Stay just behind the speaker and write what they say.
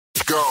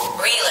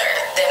Realer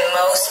than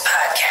most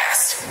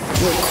podcasts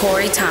with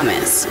Corey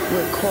Thomas.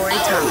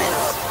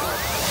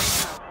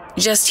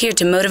 Just here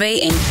to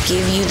motivate and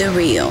give you the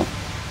real.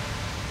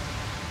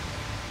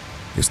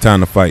 It's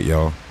time to fight,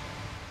 y'all.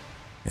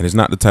 And it's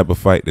not the type of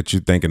fight that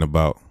you're thinking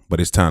about,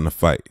 but it's time to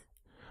fight.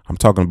 I'm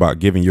talking about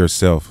giving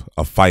yourself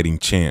a fighting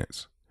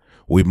chance.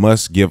 We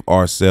must give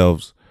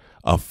ourselves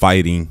a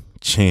fighting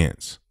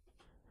chance.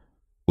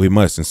 We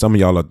must. And some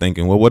of y'all are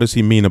thinking, well, what does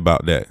he mean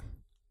about that?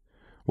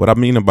 What I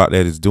mean about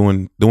that is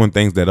doing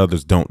things that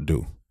others don't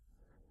do.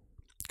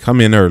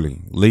 Come in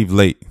early, leave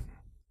late.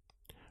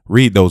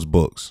 Read those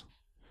books.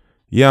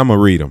 Yeah, I'm going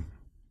to read them.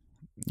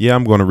 Yeah,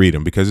 I'm going to read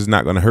them because it's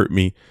not going to hurt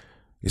me.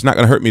 It's not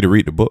going to hurt me to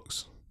read the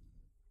books.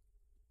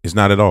 It's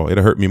not at all.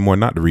 It'll hurt me more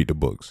not to read the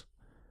books.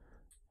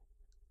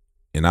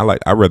 And I'd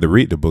rather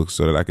read the books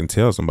so that I can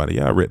tell somebody,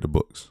 yeah, I read the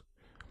books.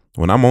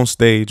 When I'm on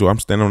stage or I'm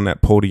standing on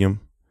that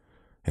podium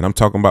and I'm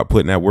talking about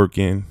putting that work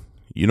in,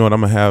 you know what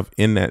I'm going to have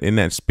in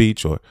that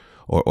speech or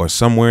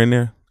somewhere in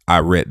there? I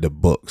read the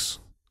books.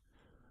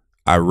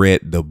 I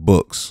read the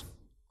books.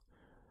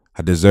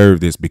 I deserve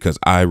this because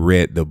I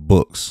read the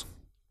books.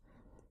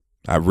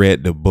 I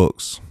read the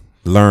books.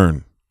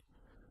 Learn.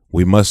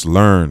 We must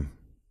learn.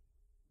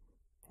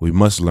 We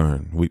must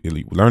learn.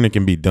 Learning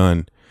can be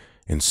done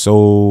in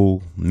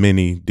so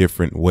many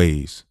different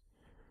ways.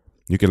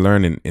 You can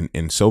learn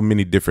in so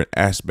many different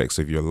aspects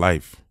of your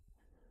life.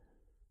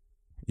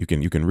 You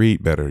can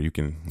read better.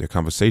 Your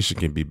conversation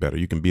can be better.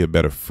 You can be a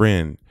better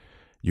friend.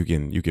 You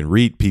can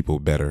read people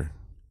better.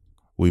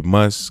 We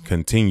must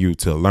continue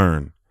to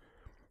learn.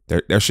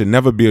 There should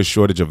never be a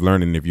shortage of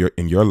learning if you're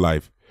in your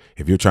life.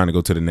 If you're trying to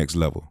go to the next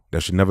level,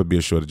 there should never be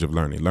a shortage of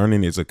learning.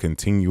 Learning is a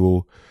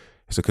continual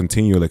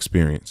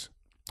experience.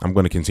 I'm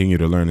going to continue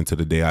to learn until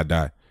the day I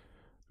die.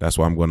 That's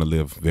why I'm going to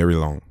live very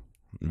long,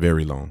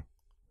 very long.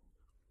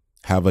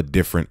 Have a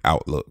different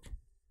outlook.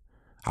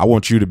 I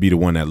want you to be the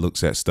one that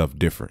looks at stuff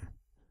different.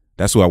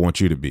 That's who I want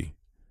you to be.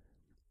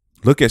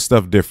 Look at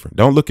stuff different.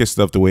 Don't look at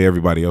stuff the way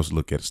everybody else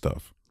look at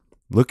stuff.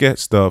 Look at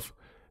stuff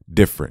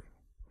different.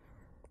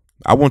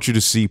 I want you to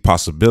see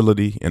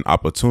possibility and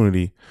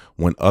opportunity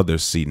when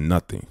others see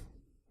nothing.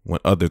 When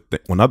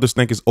others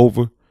think it's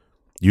over,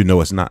 you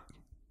know it's not.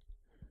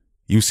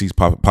 You see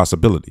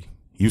possibility.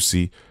 You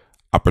see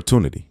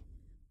opportunity.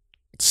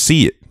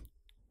 See it.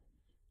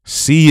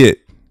 See it.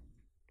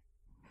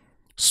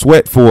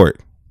 Sweat for it.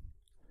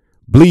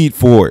 Bleed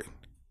for it.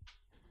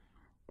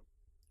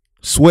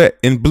 Sweat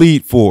and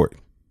bleed for it.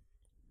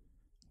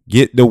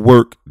 Get the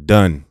work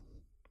done.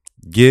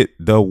 Get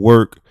the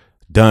work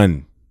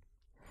done.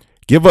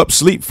 Give up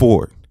sleep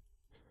for it.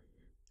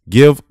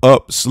 Give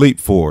up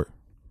sleep for it.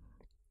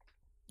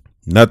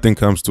 Nothing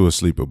comes to a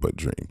sleeper but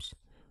dreams.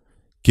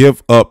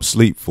 Give up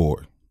sleep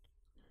for it.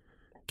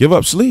 Give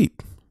up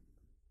sleep.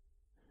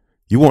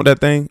 You want that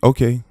thing?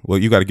 Okay. Well,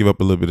 you got to give up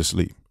a little bit of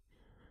sleep.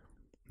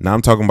 Now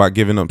I'm talking about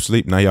giving up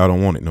sleep. Now y'all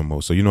don't want it no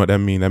more. So you know what that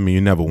means? That means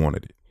you never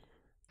wanted it.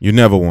 You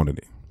never wanted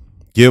it.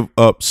 Give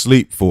up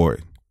sleep for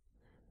it.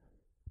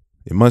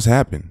 It must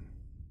happen.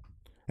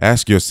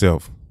 Ask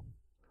yourself,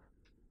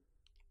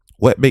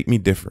 what make me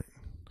different?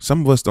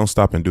 Some of us don't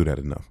stop and do that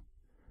enough.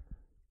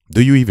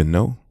 Do you even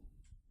know?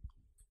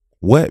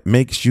 What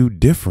makes you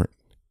different?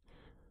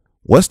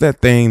 What's that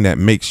thing that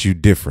makes you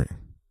different?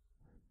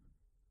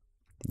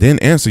 Then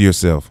answer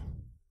yourself,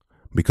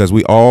 because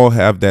we all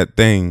have that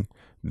thing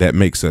that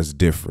makes us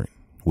different.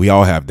 We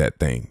all have that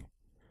thing.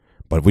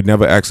 But if we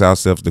never ask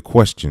ourselves the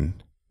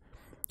question,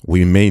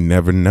 we may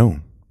never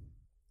know.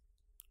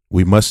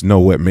 We must know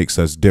what makes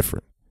us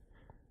different.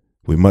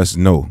 We must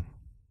know.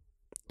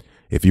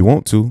 If you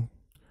want to,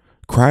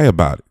 cry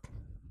about it.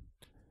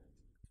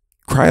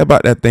 Cry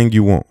about that thing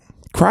you want.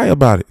 Cry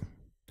about it.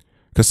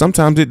 Because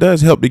sometimes it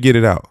does help to get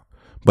it out.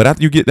 But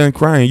after you get done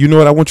crying, you know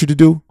what I want you to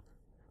do?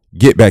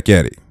 Get back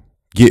at it.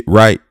 Get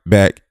right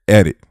back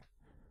at it.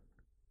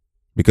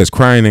 Because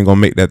crying ain't going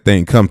to make that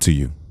thing come to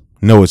you.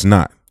 No, it's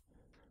not.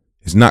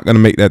 It's not going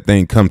to make that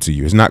thing come to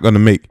you. It's not going to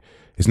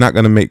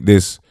make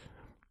this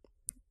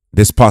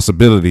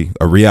possibility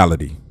a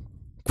reality.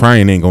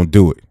 Crying ain't going to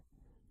do it.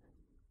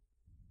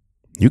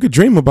 You could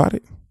dream about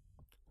it.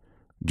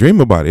 Dream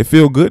about it. It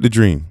feels good to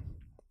dream.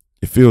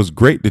 It feels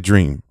great to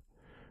dream.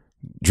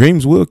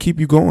 Dreams will keep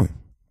you going.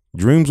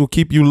 Dreams will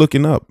keep you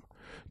looking up.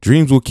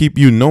 Dreams will keep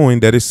you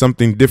knowing that it's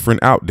something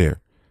different out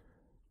there.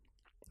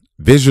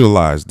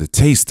 Visualize the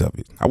taste of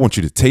it. I want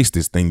you to taste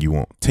this thing you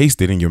want.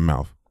 Taste it in your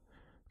mouth.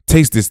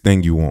 Taste this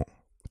thing you want.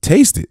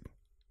 Taste it.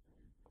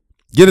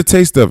 Get a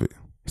taste of it.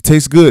 It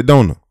tastes good,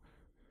 don't it?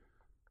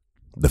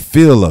 The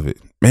feel of it.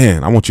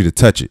 Man, I want you to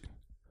touch it.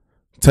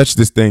 Touch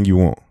this thing you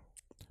want.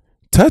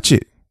 Touch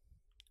it.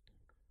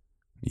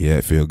 Yeah,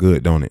 it feel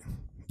good, don't it?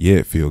 Yeah,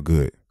 it feel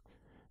good.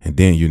 And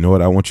then you know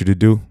what I want you to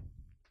do?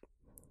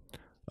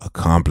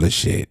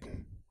 Accomplish it.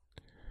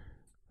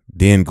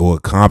 Then go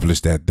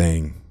accomplish that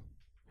thing.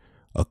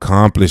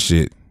 Accomplish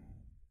it.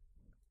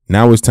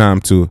 Now it's time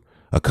to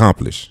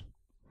accomplish.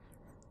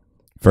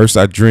 First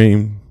I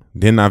dream,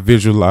 then I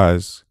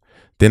visualize,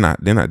 then I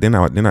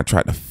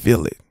try to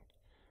feel it.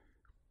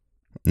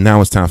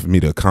 Now it's time for me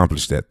to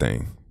accomplish that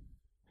thing.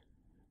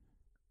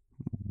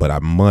 But I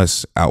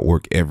must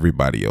outwork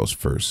everybody else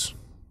first.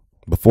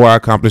 Before I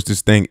accomplish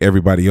this thing,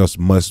 everybody else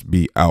must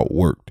be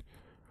outworked.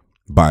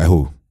 By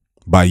who?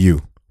 By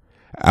you.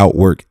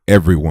 Outwork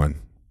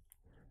everyone.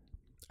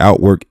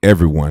 Outwork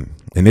everyone.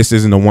 And this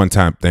isn't a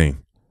one-time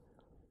thing.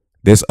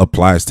 This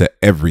applies to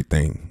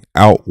everything.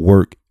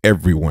 Outwork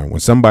everyone. When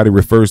somebody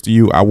refers to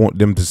you, I want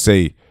them to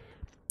say,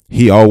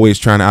 he always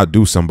trying to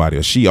outdo somebody,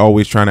 or she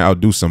always trying to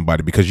outdo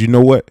somebody, because you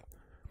know what?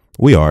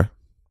 We are.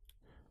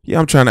 Yeah,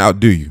 I'm trying to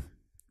outdo you.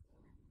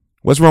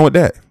 What's wrong with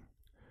that?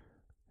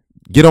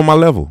 Get on my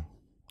level.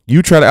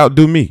 You try to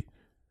outdo me.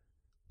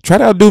 Try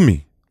to outdo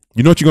me.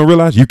 You know what you're going to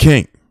realize? You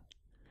can't.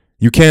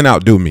 You can't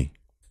outdo me.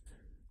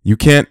 You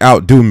can't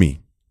outdo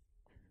me.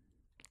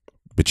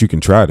 But you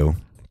can try, though.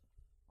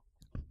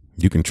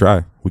 You can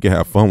try. We can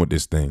have fun with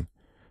this thing.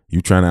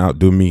 You trying to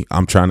outdo me.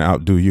 I'm trying to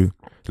outdo you.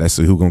 Let's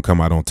see who's going to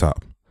come out on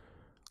top.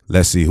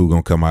 Let's see who's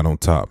going to come out on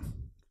top.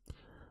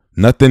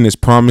 Nothing is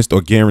promised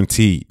or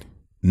guaranteed.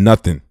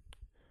 Nothing.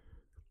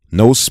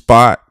 No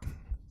spot.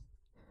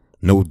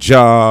 No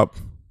job.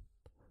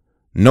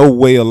 No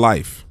way of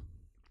life.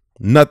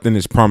 Nothing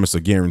is promised or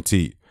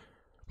guaranteed,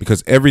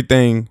 because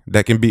everything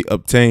that can be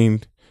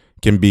obtained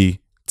can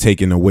be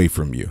taken away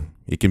from you.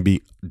 It can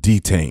be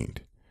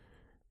detained.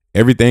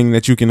 Everything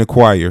that you can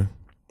acquire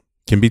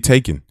can be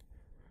taken.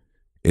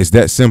 It's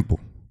that simple.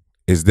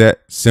 It's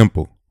that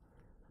simple.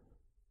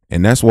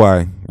 And that's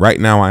why right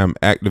now I am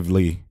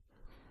actively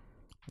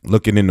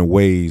looking into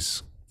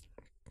ways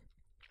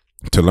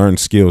to learn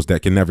skills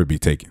that can never be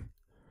taken.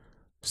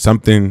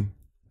 Something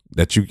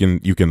that you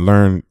can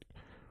learn,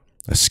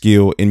 a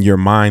skill in your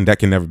mind that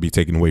can never be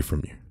taken away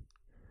from you.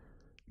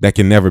 That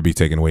can never be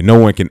taken away. No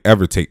one can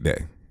ever take that.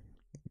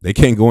 They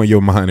can't go in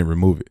your mind and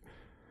remove it.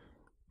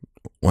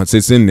 Once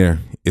it's in there,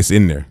 it's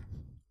in there.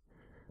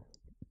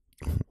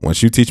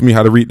 Once you teach me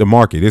how to read the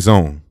market, it's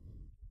on.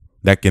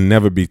 That can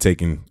never be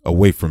taken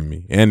away from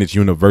me. And it's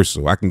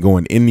universal. I can go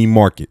in any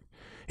market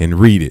and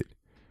read it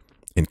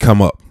and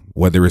come up,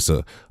 whether it's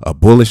a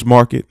bullish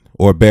market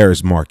or a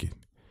bearish market.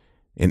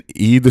 In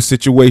either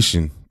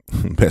situation,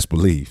 best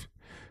believe,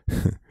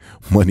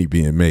 money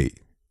being made.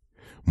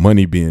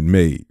 Money being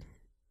made.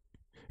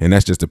 And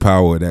that's just the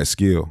power of that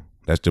skill.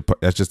 That's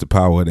just the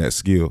power of that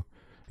skill.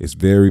 It's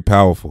very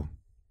powerful.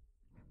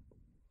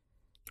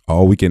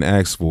 All we can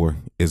ask for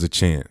is a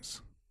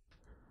chance.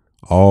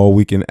 All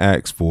we can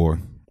ask for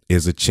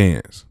is a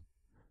chance.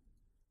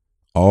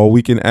 All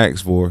we can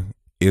ask for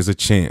is a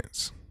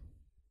chance.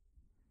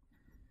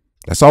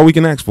 That's all we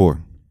can ask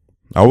for.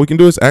 All we can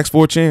do is ask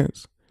for a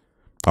chance.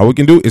 All we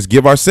can do is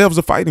give ourselves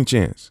a fighting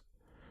chance.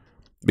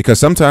 Because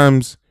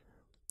sometimes,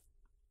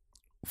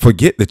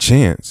 forget the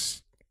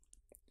chance.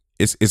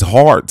 It's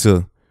hard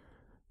to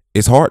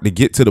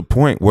get to the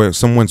point where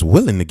someone's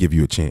willing to give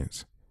you a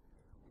chance.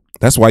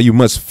 That's why you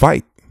must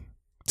fight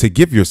to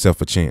give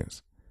yourself a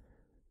chance.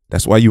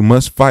 That's why you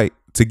must fight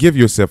to give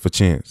yourself a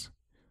chance.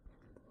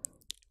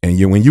 And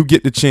when you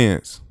get the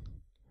chance,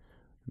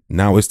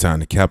 now it's time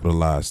to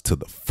capitalize to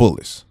the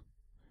fullest.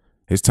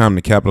 It's time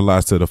to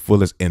capitalize to the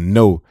fullest and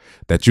know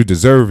that you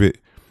deserve it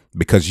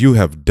because you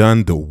have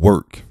done the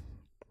work.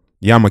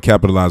 Yeah, I'm going to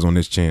capitalize on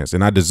this chance,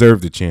 and I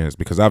deserve the chance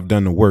because I've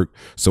done the work.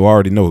 So I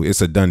already know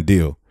it's a done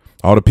deal.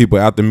 All the people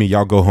after me,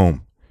 y'all go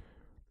home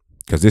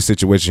because this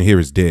situation here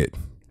is dead.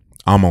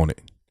 I'm on it.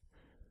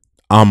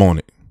 I'm on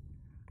it.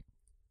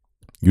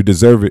 You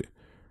deserve it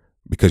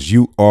because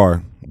you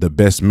are the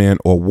best man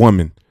or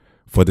woman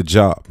for the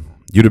job.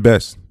 You're the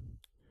best.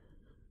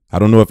 I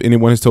don't know if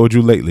anyone has told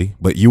you lately,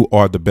 but you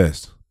are the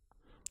best.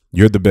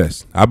 You're the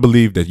best. I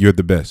believe that you're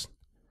the best.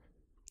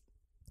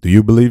 Do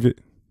you believe it?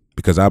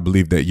 Because I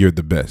believe that you're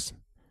the best.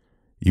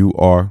 You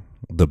are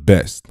the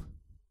best.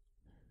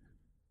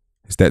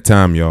 It's that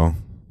time, y'all.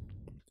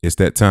 It's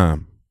that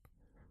time.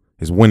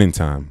 It's winning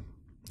time.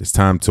 It's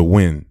time to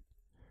win.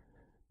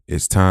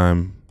 It's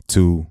time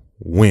to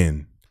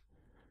win.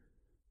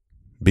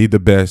 Be the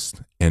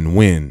best and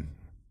win.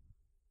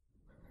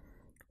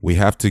 We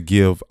have to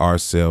give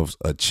ourselves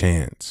a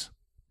chance.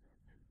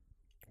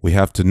 We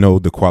have to know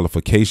the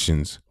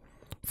qualifications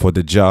for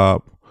the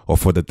job or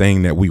for the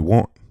thing that we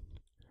want.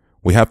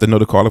 We have to know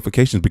the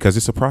qualifications because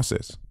it's a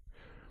process.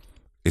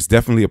 It's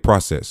definitely a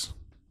process.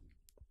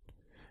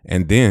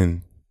 And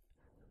then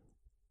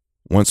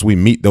once we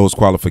meet those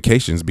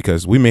qualifications,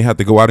 because we may have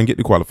to go out and get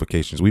the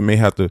qualifications. We may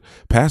have to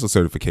pass a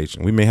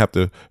certification. We may have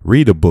to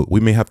read a book. We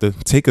may have to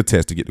take a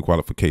test to get the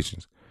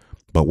qualifications.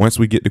 But once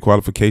we get the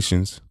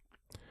qualifications,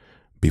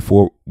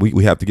 before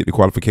we have to get the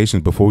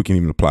qualifications before we can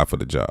even apply for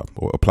the job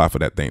or apply for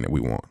that thing that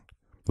we want.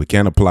 We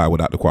can't apply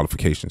without the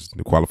qualifications.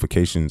 The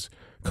qualifications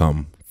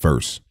come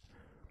first.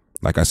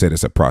 Like I said,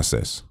 it's a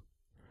process.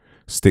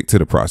 Stick to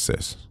the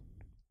process.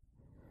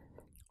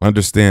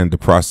 Understand the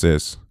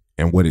process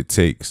and what it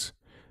takes.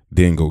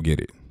 Then go get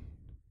it.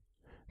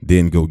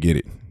 Then go get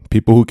it.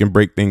 People who can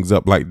break things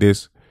up like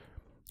this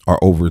are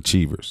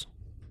overachievers,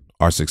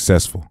 are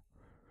successful,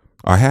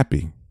 are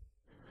happy.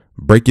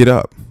 Break it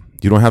up.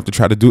 You don't have to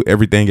try to do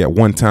everything at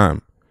one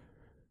time.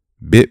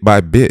 bit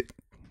by bit.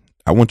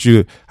 I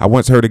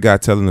once heard a guy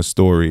telling a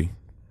story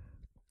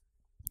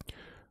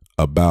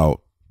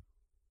about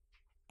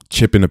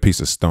chipping a piece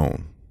of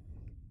stone.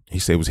 He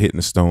said he was hitting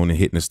the stone and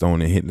hitting the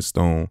stone and hitting the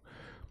stone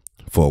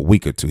for a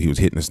week or two. He was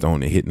hitting the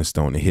stone and hitting the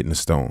stone and hitting the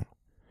stone.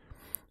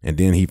 And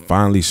then he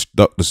finally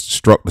struck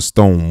the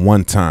stone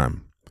one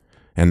time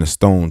and the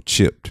stone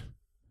chipped.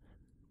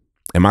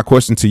 And my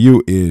question to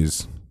you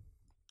is,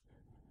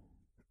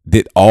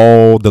 did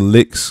all the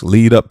licks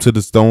lead up to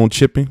the stone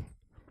chipping?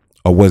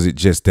 Or was it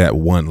just that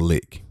one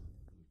lick?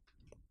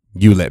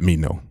 You let me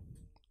know.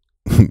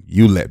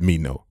 You let me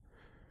know.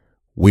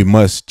 We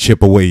must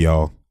chip away,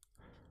 y'all.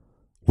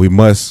 We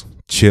must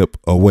chip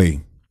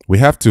away. We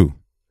have to.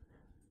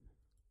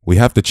 We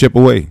have to chip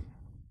away.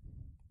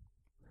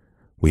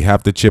 We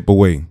have to chip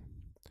away.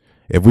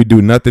 If we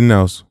do nothing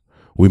else,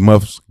 we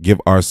must give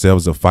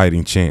ourselves a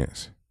fighting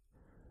chance.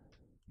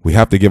 We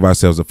have to give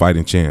ourselves a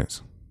fighting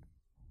chance.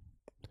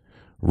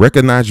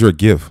 Recognize your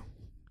gift.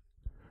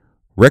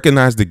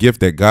 Recognize the gift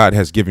that God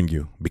has given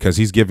you, because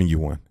he's giving you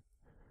one.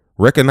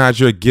 Recognize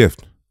your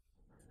gift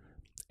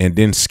and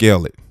then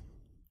scale it.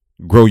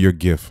 Grow your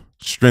gift.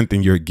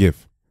 Strengthen your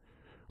gift.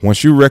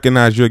 Once you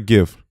recognize your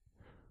gift,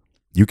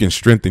 you can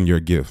strengthen your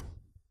gift.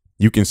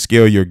 You can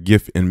scale your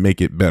gift and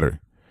make it better.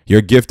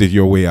 Your gift is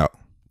your way out.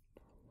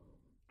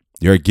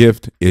 Your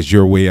gift is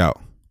your way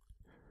out.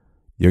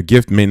 Your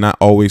gift may not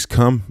always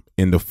come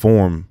in the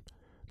form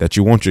that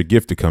you want your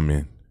gift to come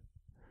in.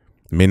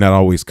 It may not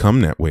always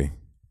come that way.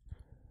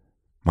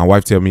 My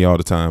wife tells me all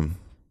the time,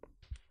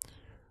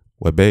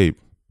 well, babe,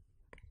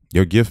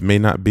 your gift may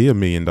not be $1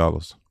 million.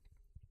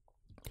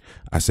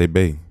 I say,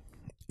 babe,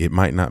 it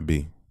might not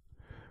be,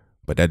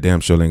 but that damn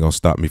sure ain't gonna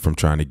stop me from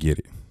trying to get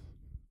it.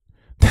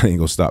 That ain't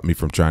gonna stop me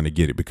from trying to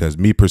get it, because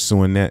me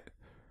pursuing that,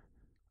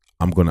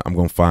 I'm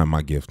gonna find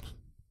my gift.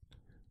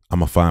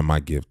 I'm gonna find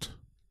my gift.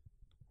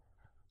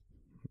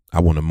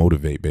 I want to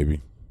motivate,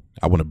 baby.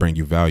 I want to bring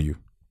you value.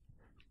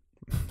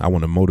 I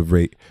want to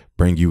motivate,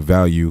 bring you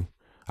value.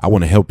 I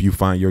want to help you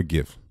find your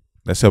gift.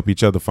 Let's help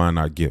each other find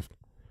our gift.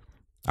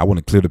 I want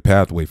to clear the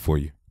pathway for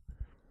you,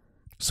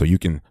 so you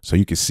can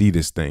see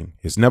this thing.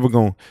 It's never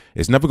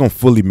gonna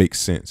fully make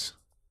sense,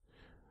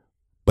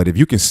 but if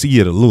you can see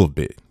it a little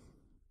bit,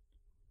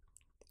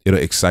 it'll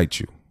excite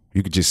you.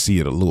 You can just see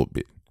it a little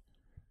bit.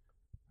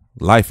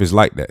 Life is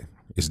like that.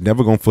 It's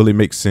never gonna fully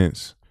make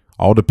sense.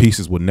 All the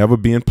pieces will never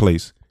be in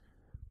place.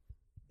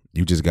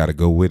 You just got to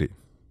go with it.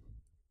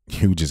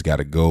 You just got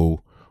to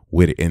go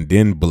with it, and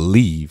then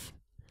believe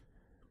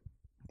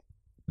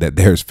that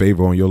there's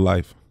favor on your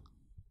life.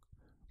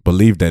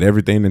 Believe that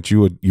everything that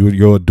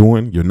you're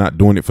doing, you're not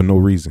doing it for no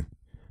reason.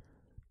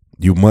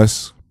 You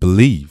must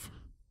believe.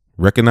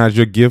 Recognize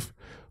your gift.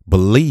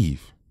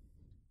 Believe.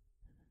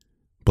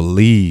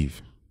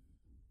 Believe.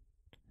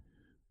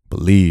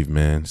 Believe,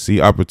 man.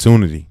 See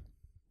opportunity.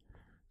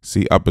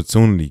 See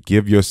opportunity.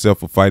 Give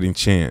yourself a fighting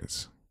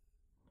chance.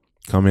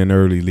 Come in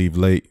early, leave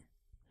late.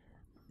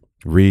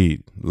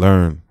 Read,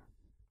 learn.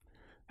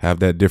 Have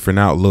that different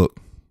outlook.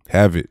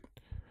 Have it.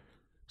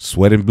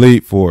 Sweat and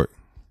bleed for it.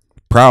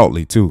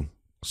 Proudly too.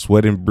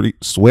 Sweat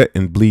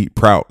and bleed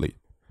proudly.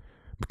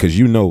 Because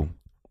you know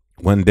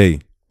one day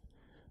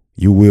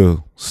you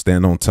will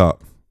stand on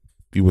top.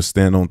 You will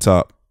stand on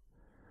top.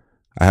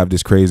 I have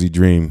this crazy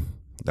dream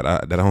that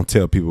I don't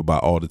tell people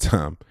about all the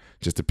time.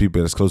 Just the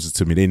people that's closest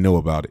to me, they know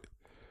about it.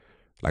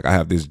 Like, I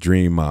have this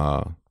dream,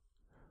 or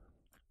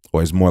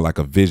it's more like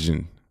a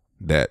vision,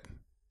 that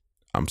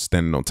I'm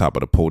standing on top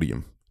of the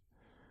podium.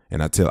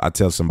 And I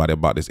tell somebody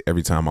about this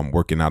every time I'm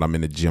working out. I'm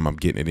in the gym. I'm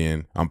getting it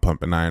in. I'm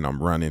pumping iron.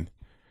 I'm running.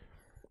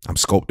 I'm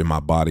sculpting my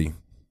body.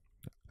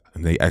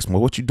 And they ask me,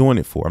 well, what you doing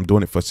it for? I'm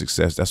doing it for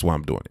success. That's why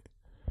I'm doing it.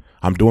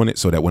 I'm doing it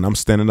so that when I'm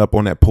standing up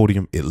on that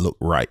podium, it look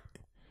right.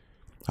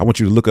 I want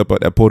you to look up at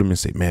that podium and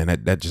say, man,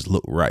 that just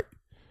looked right.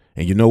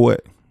 And you know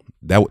what?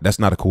 That's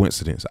not a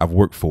coincidence. I've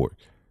worked for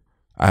it.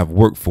 I have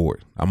worked for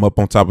it. I'm up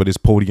on top of this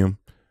podium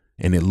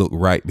and it looked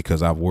right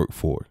because I've worked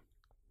for it.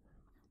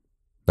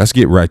 Let's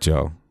get right,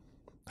 y'all.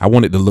 I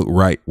want it to look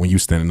right when you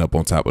standing up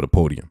on top of the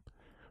podium.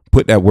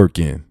 Put that work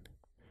in.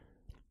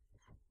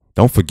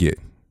 Don't forget.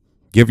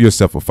 Give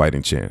yourself a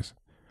fighting chance.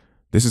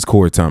 This is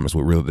Corey Thomas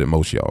with Realer Than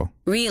Most, y'all.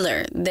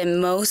 Realer Than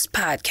Most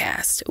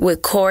podcast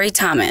with Corey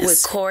Thomas.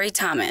 With Corey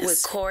Thomas.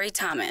 With Corey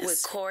Thomas.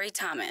 With Corey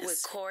Thomas.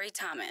 With Corey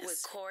Thomas.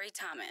 With Corey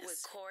Thomas.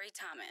 With Corey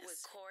Thomas.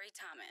 With Corey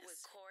Thomas.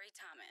 With Corey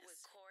Thomas.